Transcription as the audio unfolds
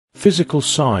Physical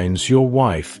signs your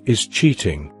wife is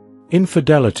cheating.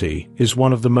 Infidelity is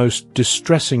one of the most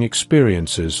distressing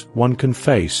experiences one can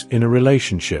face in a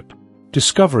relationship.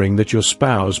 Discovering that your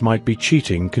spouse might be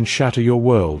cheating can shatter your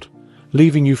world,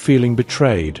 leaving you feeling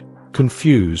betrayed,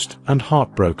 confused, and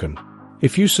heartbroken.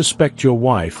 If you suspect your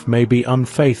wife may be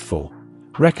unfaithful,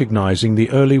 recognizing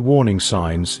the early warning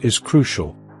signs is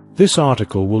crucial. This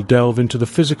article will delve into the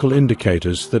physical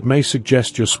indicators that may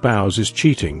suggest your spouse is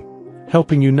cheating,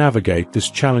 helping you navigate this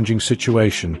challenging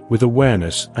situation with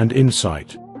awareness and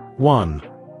insight. 1.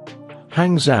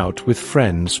 Hangs out with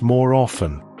friends more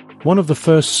often. One of the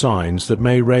first signs that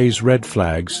may raise red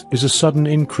flags is a sudden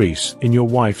increase in your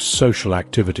wife's social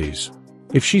activities.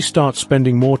 If she starts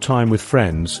spending more time with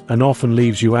friends and often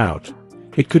leaves you out,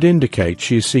 it could indicate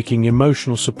she is seeking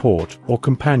emotional support or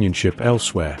companionship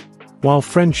elsewhere. While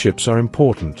friendships are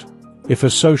important, if her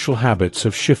social habits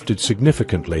have shifted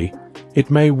significantly, it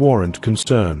may warrant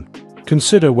concern.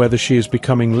 Consider whether she is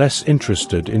becoming less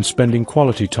interested in spending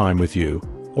quality time with you,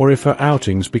 or if her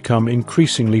outings become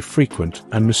increasingly frequent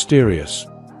and mysterious.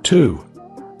 2.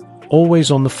 Always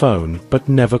on the phone but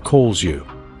never calls you.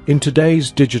 In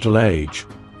today's digital age,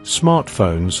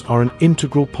 smartphones are an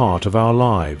integral part of our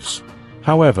lives.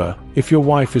 However, if your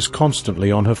wife is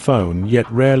constantly on her phone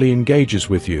yet rarely engages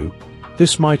with you,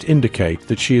 this might indicate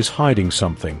that she is hiding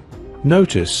something.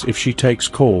 Notice if she takes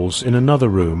calls in another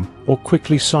room or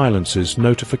quickly silences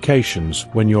notifications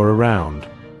when you're around.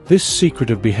 This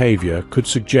secretive behavior could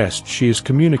suggest she is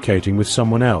communicating with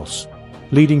someone else,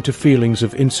 leading to feelings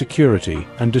of insecurity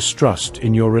and distrust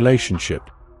in your relationship.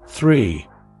 3.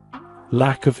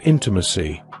 Lack of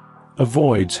intimacy.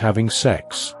 Avoids having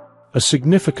sex. A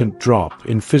significant drop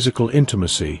in physical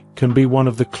intimacy can be one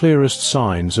of the clearest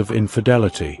signs of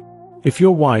infidelity. If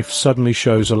your wife suddenly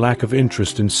shows a lack of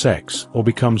interest in sex or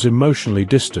becomes emotionally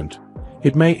distant,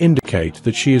 it may indicate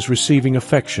that she is receiving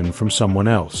affection from someone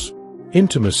else.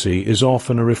 Intimacy is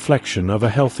often a reflection of a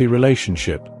healthy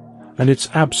relationship, and its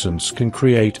absence can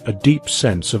create a deep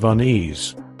sense of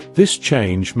unease. This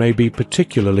change may be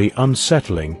particularly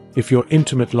unsettling if your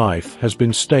intimate life has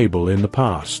been stable in the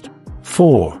past.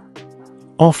 4.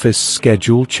 Office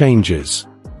schedule changes.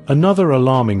 Another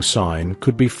alarming sign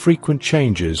could be frequent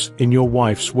changes in your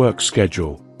wife's work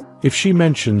schedule. If she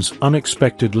mentions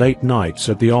unexpected late nights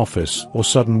at the office or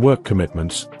sudden work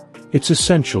commitments, it's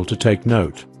essential to take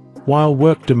note. While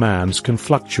work demands can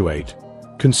fluctuate,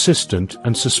 consistent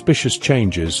and suspicious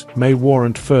changes may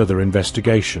warrant further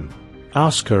investigation.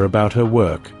 Ask her about her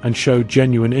work and show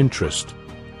genuine interest,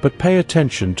 but pay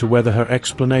attention to whether her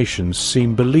explanations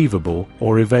seem believable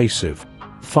or evasive.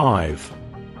 5.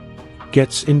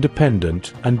 Gets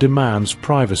independent and demands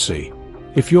privacy.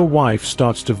 If your wife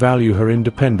starts to value her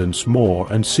independence more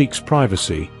and seeks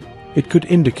privacy, it could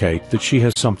indicate that she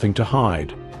has something to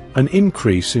hide. An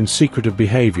increase in secretive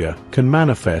behavior can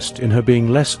manifest in her being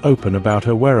less open about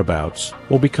her whereabouts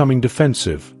or becoming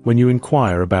defensive when you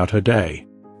inquire about her day.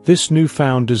 This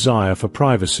newfound desire for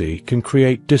privacy can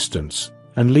create distance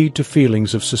and lead to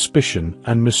feelings of suspicion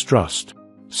and mistrust.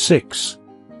 6.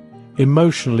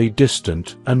 Emotionally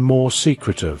distant and more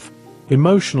secretive.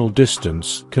 Emotional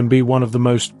distance can be one of the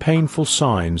most painful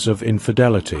signs of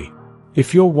infidelity.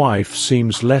 If your wife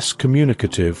seems less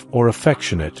communicative or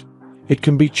affectionate, it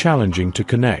can be challenging to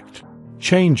connect.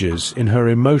 Changes in her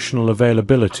emotional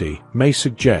availability may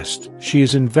suggest she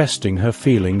is investing her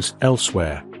feelings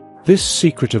elsewhere. This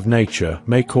secretive nature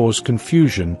may cause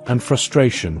confusion and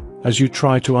frustration as you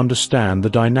try to understand the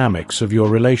dynamics of your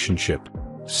relationship.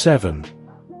 7.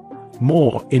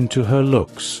 More into her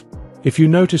looks. If you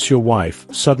notice your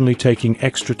wife suddenly taking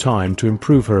extra time to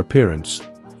improve her appearance,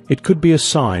 it could be a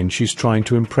sign she's trying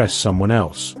to impress someone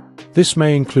else. This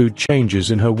may include changes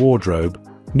in her wardrobe,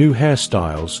 new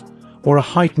hairstyles, or a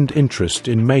heightened interest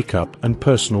in makeup and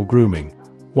personal grooming.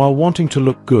 While wanting to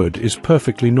look good is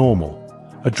perfectly normal,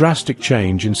 a drastic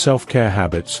change in self-care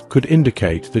habits could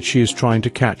indicate that she is trying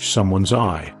to catch someone's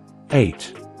eye.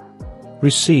 8.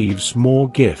 Receives more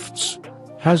gifts.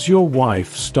 Has your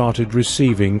wife started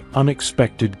receiving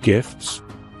unexpected gifts?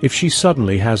 If she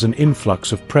suddenly has an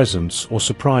influx of presents or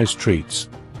surprise treats,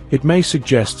 it may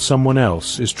suggest someone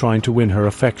else is trying to win her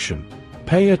affection.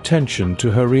 Pay attention to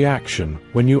her reaction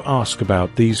when you ask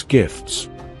about these gifts.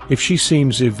 If she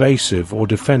seems evasive or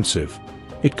defensive,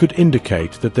 it could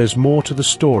indicate that there's more to the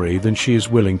story than she is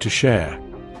willing to share.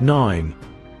 9.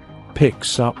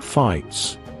 Picks up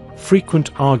fights. Frequent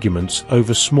arguments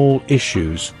over small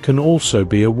issues can also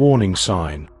be a warning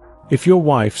sign. If your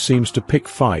wife seems to pick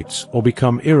fights or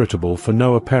become irritable for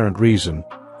no apparent reason,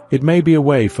 it may be a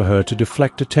way for her to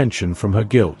deflect attention from her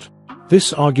guilt.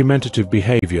 This argumentative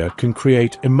behavior can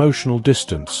create emotional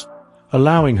distance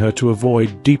allowing her to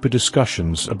avoid deeper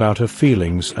discussions about her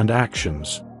feelings and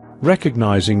actions.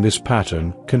 Recognizing this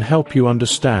pattern can help you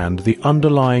understand the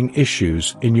underlying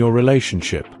issues in your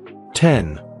relationship.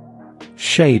 10.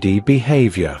 Shady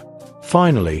behavior.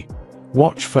 Finally,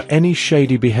 watch for any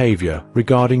shady behavior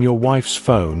regarding your wife's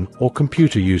phone or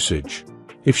computer usage.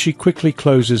 If she quickly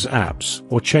closes apps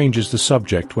or changes the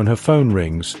subject when her phone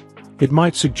rings, it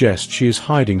might suggest she is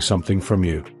hiding something from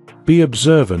you. Be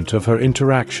observant of her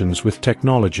interactions with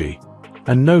technology,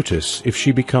 and notice if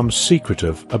she becomes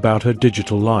secretive about her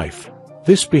digital life.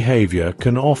 This behavior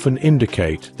can often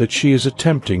indicate that she is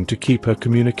attempting to keep her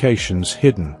communications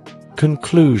hidden.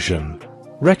 Conclusion.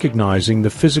 Recognizing the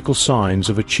physical signs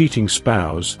of a cheating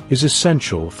spouse is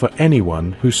essential for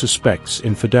anyone who suspects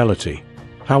infidelity.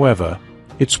 However,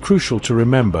 it's crucial to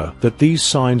remember that these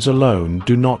signs alone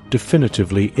do not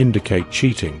definitively indicate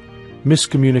cheating.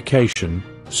 Miscommunication,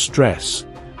 stress,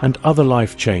 and other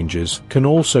life changes can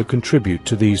also contribute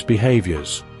to these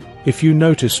behaviors. If you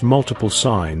notice multiple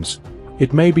signs,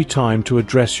 it may be time to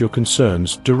address your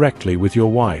concerns directly with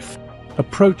your wife.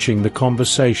 Approaching the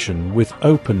conversation with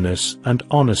openness and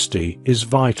honesty is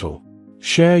vital.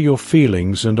 Share your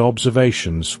feelings and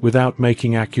observations without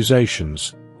making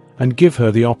accusations, and give her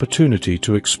the opportunity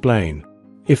to explain.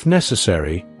 If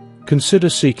necessary, consider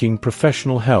seeking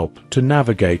professional help to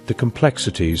navigate the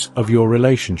complexities of your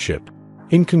relationship.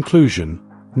 In conclusion,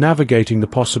 navigating the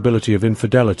possibility of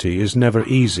infidelity is never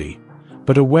easy,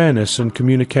 but awareness and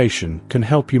communication can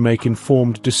help you make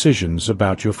informed decisions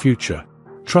about your future.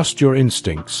 Trust your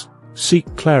instincts, seek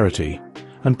clarity,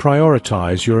 and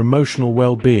prioritize your emotional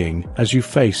well-being as you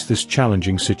face this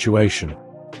challenging situation.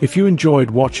 If you enjoyed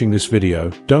watching this video,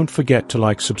 don't forget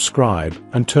to subscribe,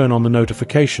 and turn on the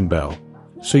notification bell,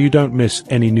 so you don't miss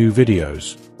any new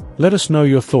videos. Let us know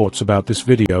your thoughts about this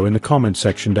video in the comment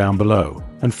section down below,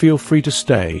 and feel free to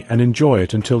stay and enjoy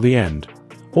it until the end.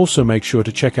 Also make sure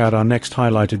to check out our next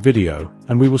highlighted video,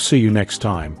 and we will see you next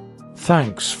time.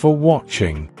 Thanks for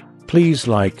watching. Please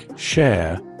like,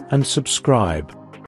 share, and subscribe.